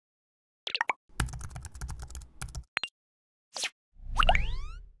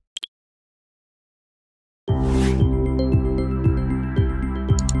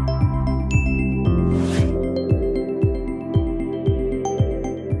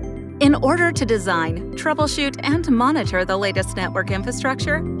In order to design, troubleshoot, and monitor the latest network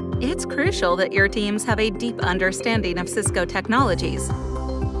infrastructure, it's crucial that your teams have a deep understanding of Cisco technologies.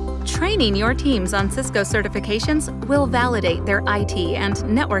 Training your teams on Cisco certifications will validate their IT and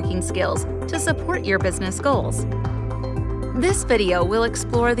networking skills to support your business goals. This video will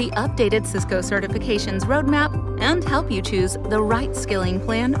explore the updated Cisco Certifications roadmap and help you choose the right skilling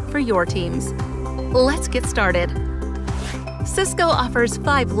plan for your teams. Let's get started. Cisco offers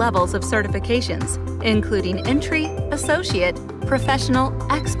 5 levels of certifications, including Entry, Associate, Professional,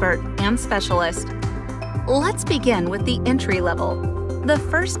 Expert, and Specialist. Let's begin with the entry level, the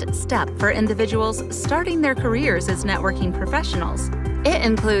first step for individuals starting their careers as networking professionals. It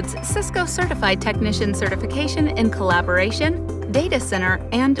includes Cisco Certified Technician Certification in Collaboration, Data Center,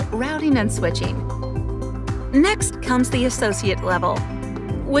 and Routing and Switching. Next comes the Associate level,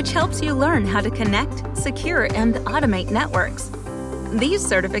 which helps you learn how to connect, secure, and automate networks. These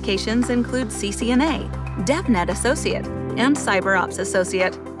certifications include CCNA, DevNet Associate, and CyberOps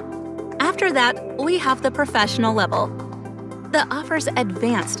Associate. After that, we have the Professional level that offers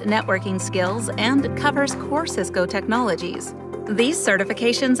advanced networking skills and covers core Cisco technologies. These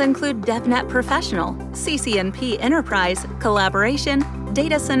certifications include DevNet Professional, CCNP Enterprise, Collaboration,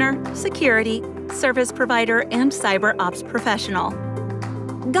 Data Center, Security, Service Provider, and CyberOps Professional.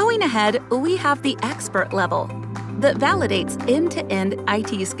 Going ahead, we have the Expert level that validates end-to-end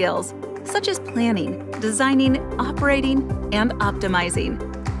IT skills, such as planning, designing, operating, and optimizing.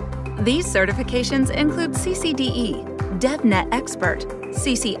 These certifications include CCDE, DevNet Expert,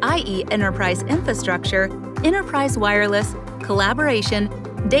 CCIE Enterprise Infrastructure, Enterprise Wireless, Collaboration,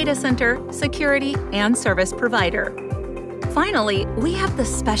 Data Center, Security, and Service Provider. Finally, we have the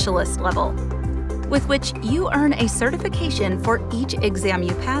Specialist level, with which you earn a certification for each exam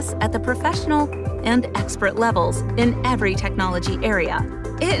you pass at the Professional and Expert levels in every technology area.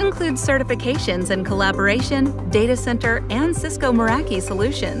 It includes certifications in Collaboration, Data Center, and Cisco Meraki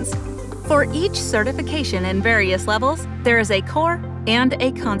solutions. For each certification in various levels, there is a core and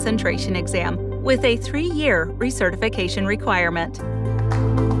a concentration exam with a 3-year recertification requirement.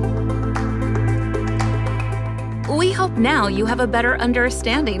 We hope now you have a better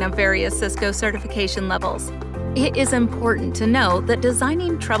understanding of various Cisco certification levels. It is important to know that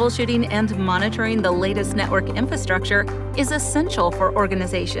designing, troubleshooting, and monitoring the latest network infrastructure is essential for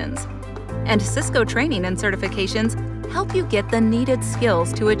organizations. And Cisco training and certifications help you get the needed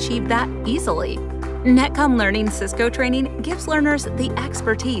skills to achieve that easily. NetCom Learning Cisco training gives learners the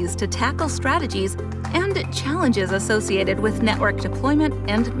expertise to tackle strategies and challenges associated with network deployment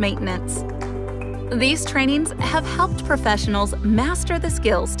and maintenance. These trainings have helped professionals master the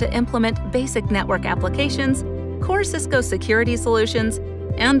skills to implement basic network applications, core Cisco security solutions,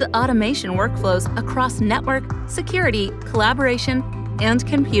 and automation workflows across network, security, collaboration, and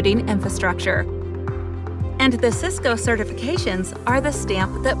computing infrastructure. And the Cisco certifications are the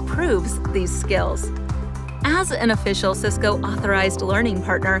stamp that proves these skills. As an official Cisco Authorized Learning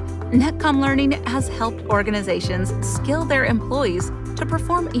Partner, NetCom Learning has helped organizations skill their employees to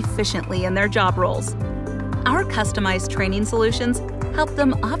perform efficiently in their job roles. Our customized training solutions help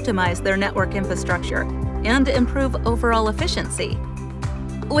them optimize their network infrastructure and improve overall efficiency.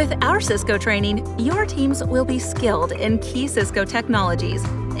 With our Cisco training, your teams will be skilled in key Cisco technologies,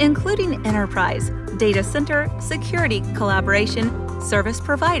 including Enterprise, Data Center, Security, Collaboration, Service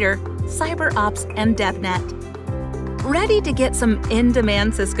Provider, CyberOps, and DevNet. Ready to get some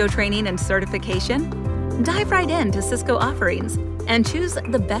in-demand Cisco training and certification? Dive right into Cisco offerings and choose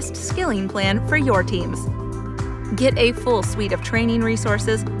the best skilling plan for your teams. Get a full suite of training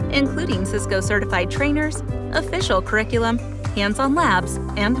resources, including Cisco certified trainers, official curriculum, hands-on labs,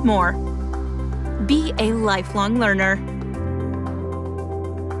 and more. Be a lifelong learner.